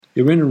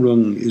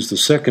Erinnerung is the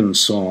second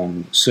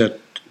song set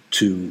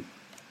to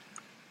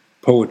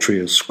poetry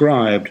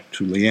ascribed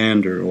to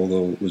Leander,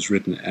 although it was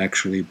written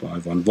actually by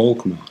von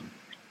Volkmann.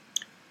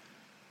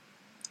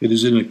 It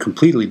is in a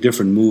completely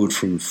different mood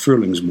from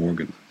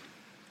Frühlingsmorgen,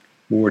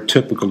 more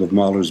typical of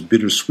Mahler's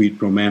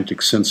bittersweet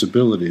romantic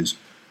sensibilities,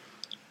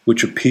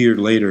 which appeared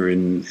later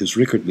in his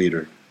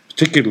Rickert-Lieder,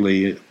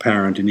 particularly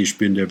apparent in Ich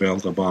bin der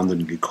Welt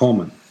abhanden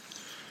gekommen.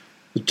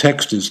 The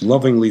text is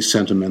lovingly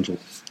sentimental.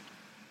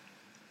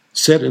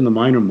 Set in the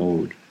minor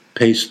mode,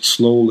 paced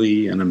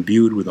slowly and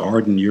imbued with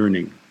ardent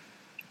yearning.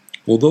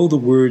 Although the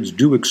words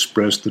do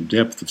express the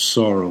depth of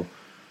sorrow,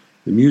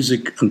 the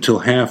music until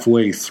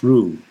halfway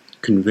through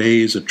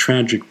conveys a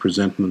tragic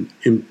presentment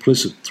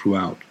implicit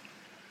throughout.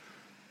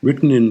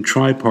 Written in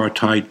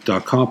tripartite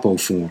da capo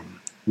form,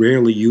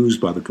 rarely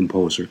used by the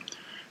composer,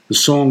 the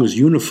song is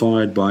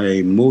unified by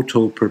a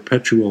moto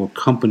perpetuo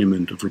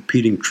accompaniment of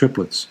repeating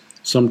triplets,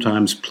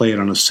 sometimes played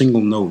on a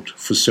single note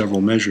for several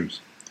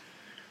measures.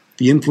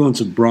 The influence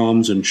of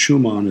Brahms and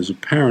Schumann is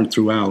apparent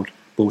throughout,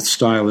 both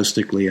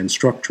stylistically and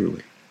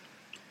structurally.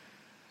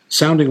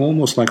 Sounding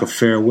almost like a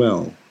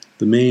farewell,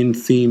 the main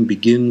theme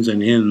begins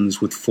and ends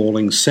with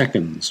falling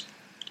seconds,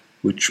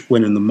 which,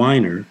 when in the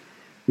minor,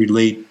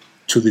 relate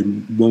to the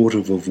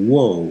motive of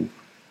woe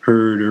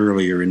heard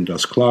earlier in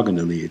Das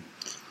klagende Lied,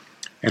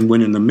 and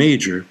when in the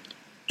major,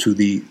 to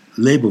the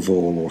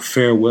Lebewohl or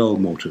farewell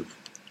motive,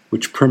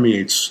 which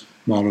permeates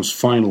Mahler's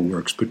final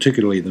works,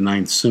 particularly the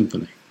Ninth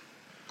Symphony.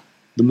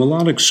 The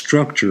melodic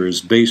structure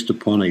is based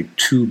upon a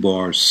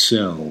 2-bar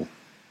cell.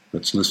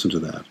 Let's listen to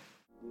that.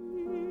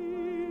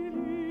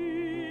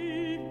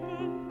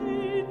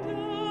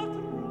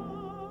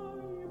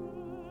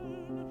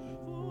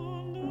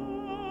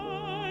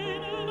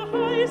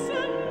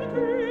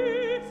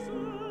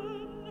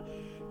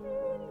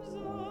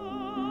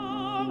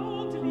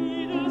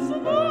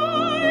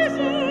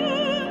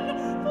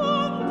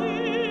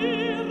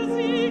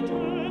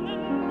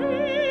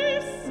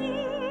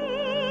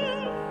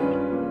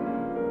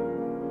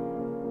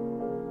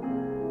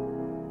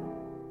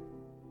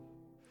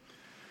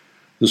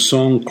 The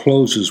song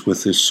closes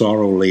with this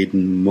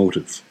sorrow-laden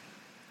motive.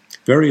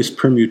 Various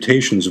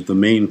permutations of the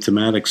main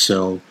thematic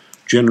cell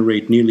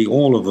generate nearly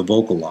all of the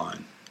vocal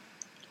line.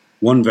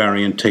 One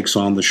variant takes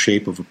on the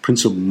shape of a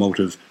principal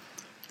motive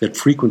that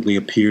frequently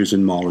appears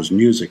in Mahler's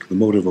music, the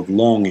motive of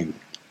longing,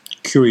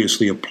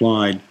 curiously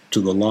applied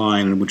to the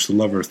line in which the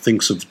lover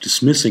thinks of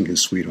dismissing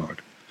his sweetheart,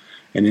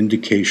 an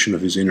indication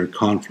of his inner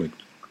conflict.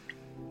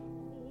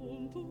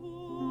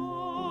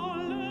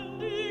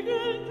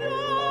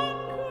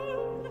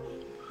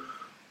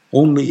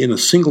 Only in a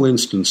single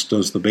instance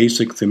does the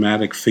basic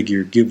thematic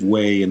figure give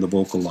way in the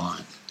vocal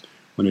line,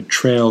 when it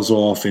trails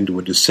off into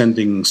a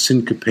descending,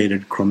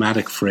 syncopated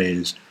chromatic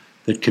phrase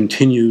that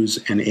continues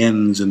and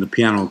ends in the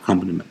piano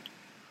accompaniment,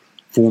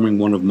 forming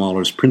one of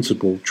Mahler's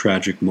principal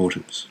tragic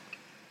motives.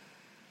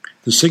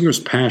 The singer's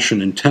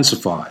passion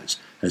intensifies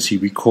as he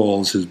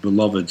recalls his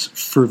beloved's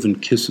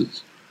fervent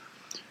kisses,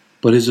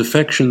 but his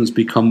affections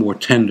become more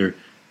tender,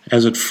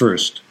 as at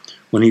first,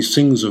 when he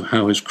sings of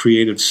how his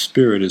creative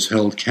spirit is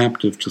held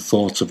captive to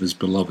thoughts of his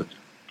beloved,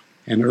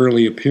 an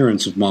early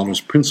appearance of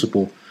Mahler's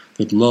principle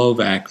that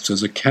love acts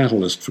as a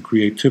catalyst for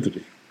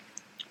creativity,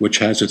 which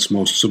has its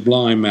most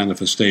sublime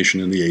manifestation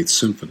in the Eighth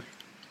Symphony.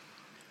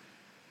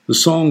 The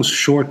song's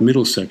short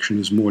middle section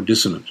is more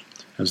dissonant,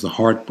 as the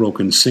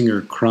heartbroken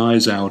singer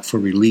cries out for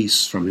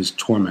release from his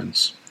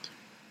torments,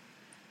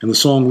 and the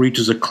song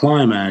reaches a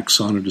climax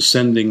on a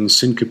descending,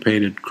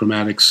 syncopated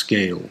chromatic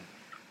scale.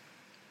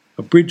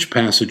 A bridge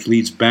passage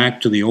leads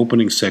back to the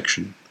opening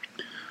section.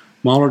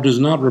 Mahler does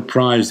not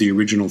reprise the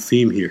original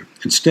theme here.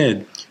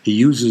 Instead, he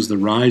uses the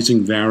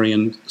rising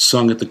variant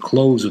sung at the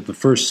close of the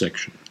first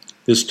section,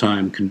 this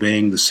time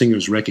conveying the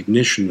singer's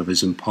recognition of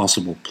his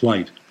impossible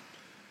plight.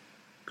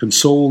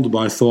 Consoled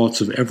by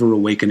thoughts of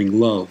ever-awakening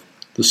love,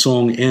 the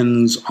song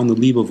ends on the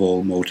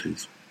Lebewohl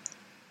motive,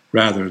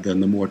 rather than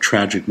the more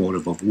tragic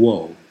motive of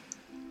woe.